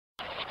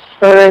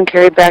Mona and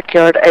Carrie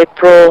backyard,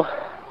 April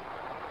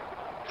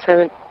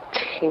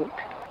 17th.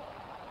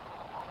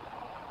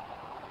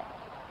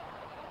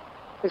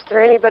 Is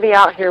there anybody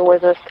out here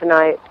with us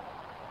tonight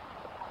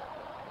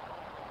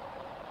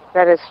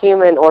that is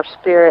human or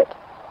spirit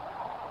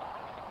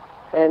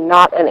and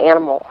not an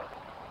animal?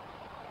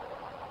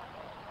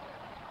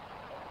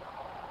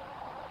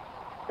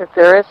 If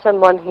there is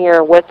someone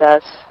here with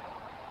us,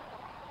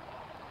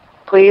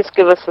 please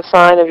give us a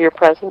sign of your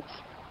presence.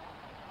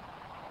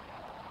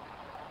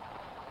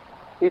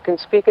 You can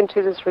speak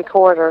into this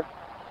recorder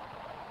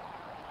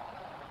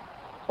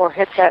or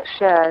hit that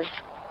shed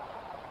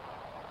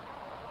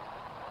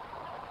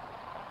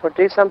or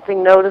do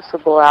something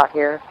noticeable out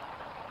here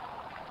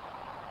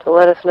to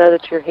let us know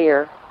that you're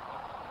here.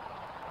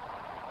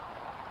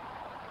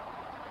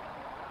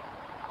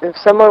 If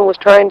someone was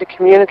trying to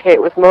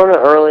communicate with Mona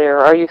earlier,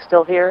 are you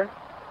still here?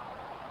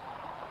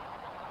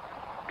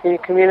 Can you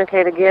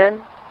communicate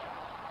again?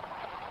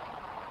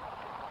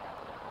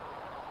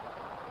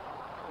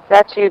 If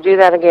that's you, do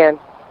that again.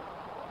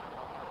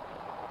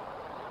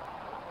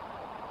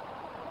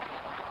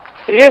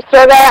 Did you just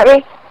throw that at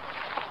me?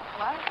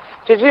 What?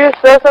 Did you just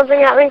throw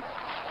something at me?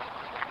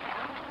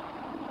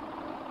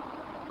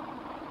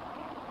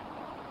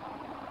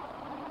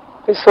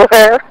 You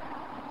swear?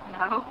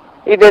 No.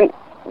 You didn't?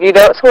 You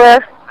don't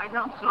swear? I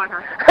don't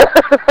swear.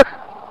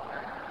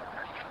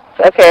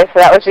 Okay, so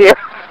that was you.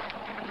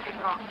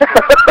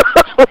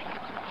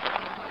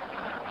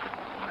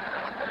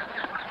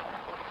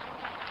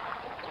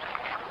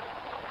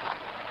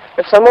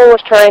 If someone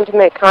was trying to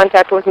make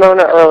contact with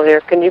Mona earlier,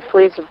 can you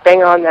please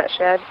bang on that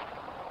shed?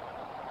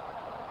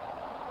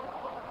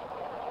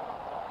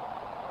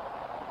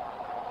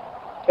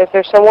 If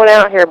there's someone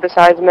out here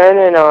besides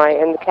Mona and I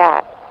and the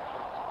cat,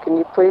 can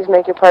you please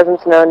make your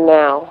presence known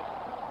now?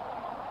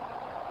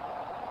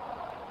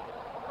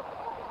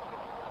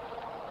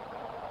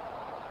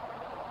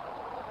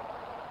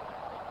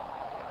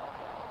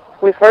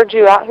 We've heard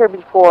you out here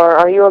before.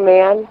 Are you a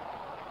man?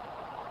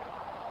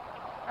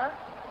 Huh?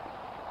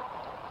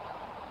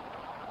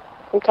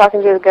 I'm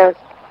talking to the ghost.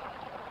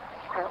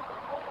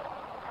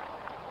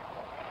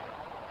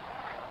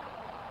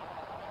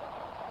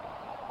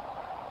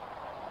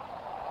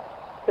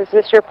 Is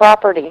this your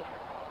property?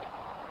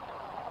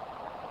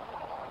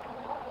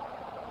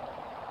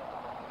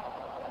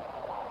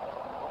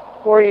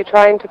 Were you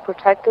trying to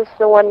protect us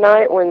the one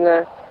night when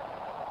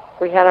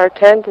we had our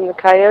tent and the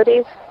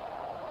coyotes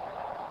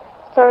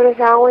started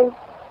howling?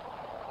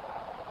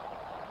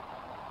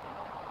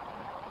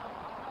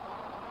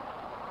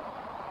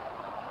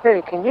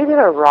 Hey, can you get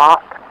a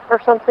rock or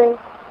something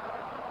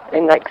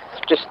and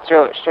just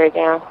throw it straight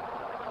down?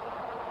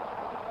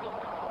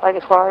 Like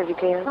as far as you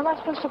can? How am I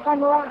supposed to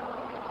find a rock?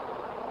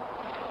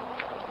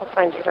 I'll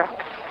find you a rock.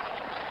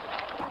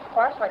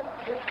 Flashlight.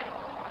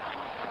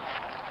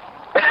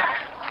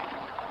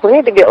 We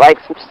need to get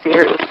some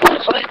serious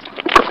flashlights.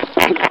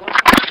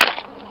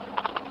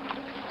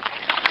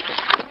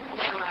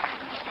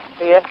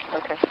 Yeah?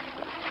 Okay.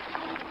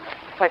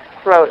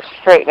 Throw it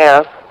straight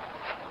down.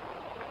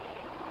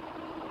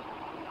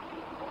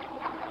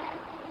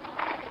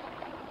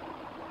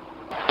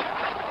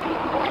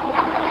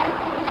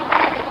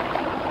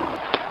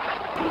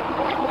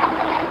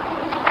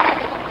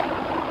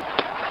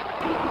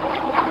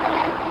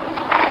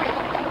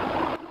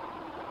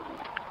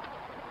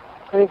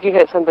 I think you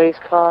hit somebody's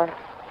car.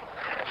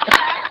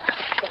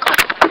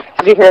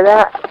 Did you hear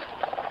that?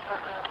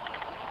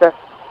 The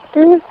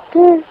do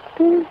do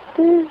do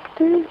do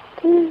do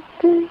do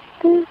do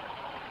do.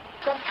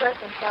 Some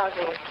person tells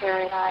me with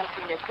Carrie and I,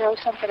 can you throw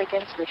something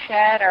against the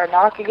shed or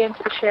knock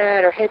against the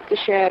shed or hit the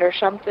shed or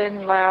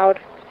something loud?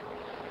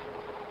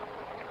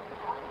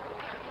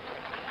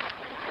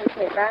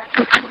 Okay, back.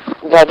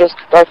 Yeah, just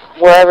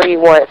wherever you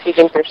want if you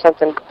think there's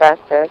something back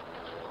there.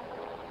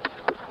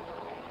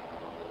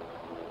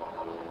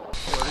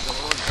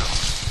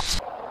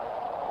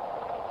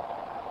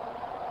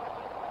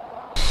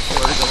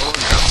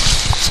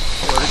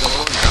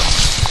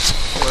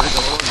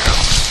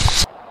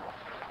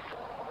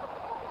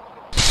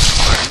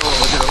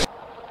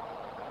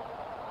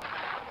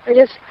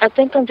 I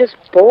think I'm just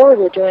bored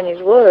with doing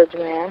these woods,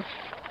 man.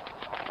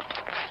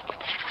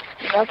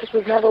 You know, because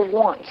we've never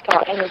once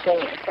caught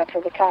anything except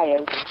for the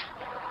coyotes.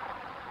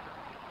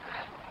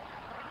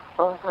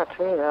 Well, that's not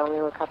true, though. I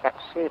mean, we caught that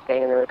shoot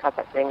thing, and then we caught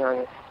that thing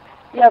on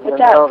yeah, but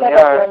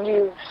that's when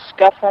you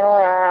scuffing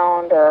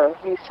around or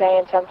you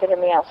saying something to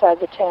me outside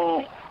the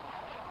tent.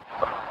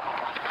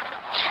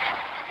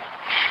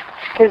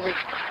 Because,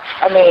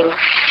 I mean,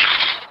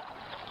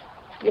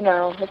 you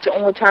know, it's the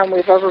only time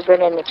we've ever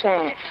been in the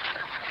tent.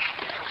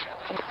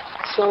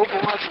 So bored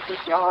with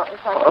this yard.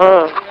 It's like, I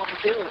don't want to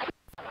do it.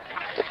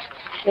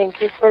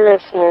 Thank you for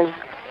listening.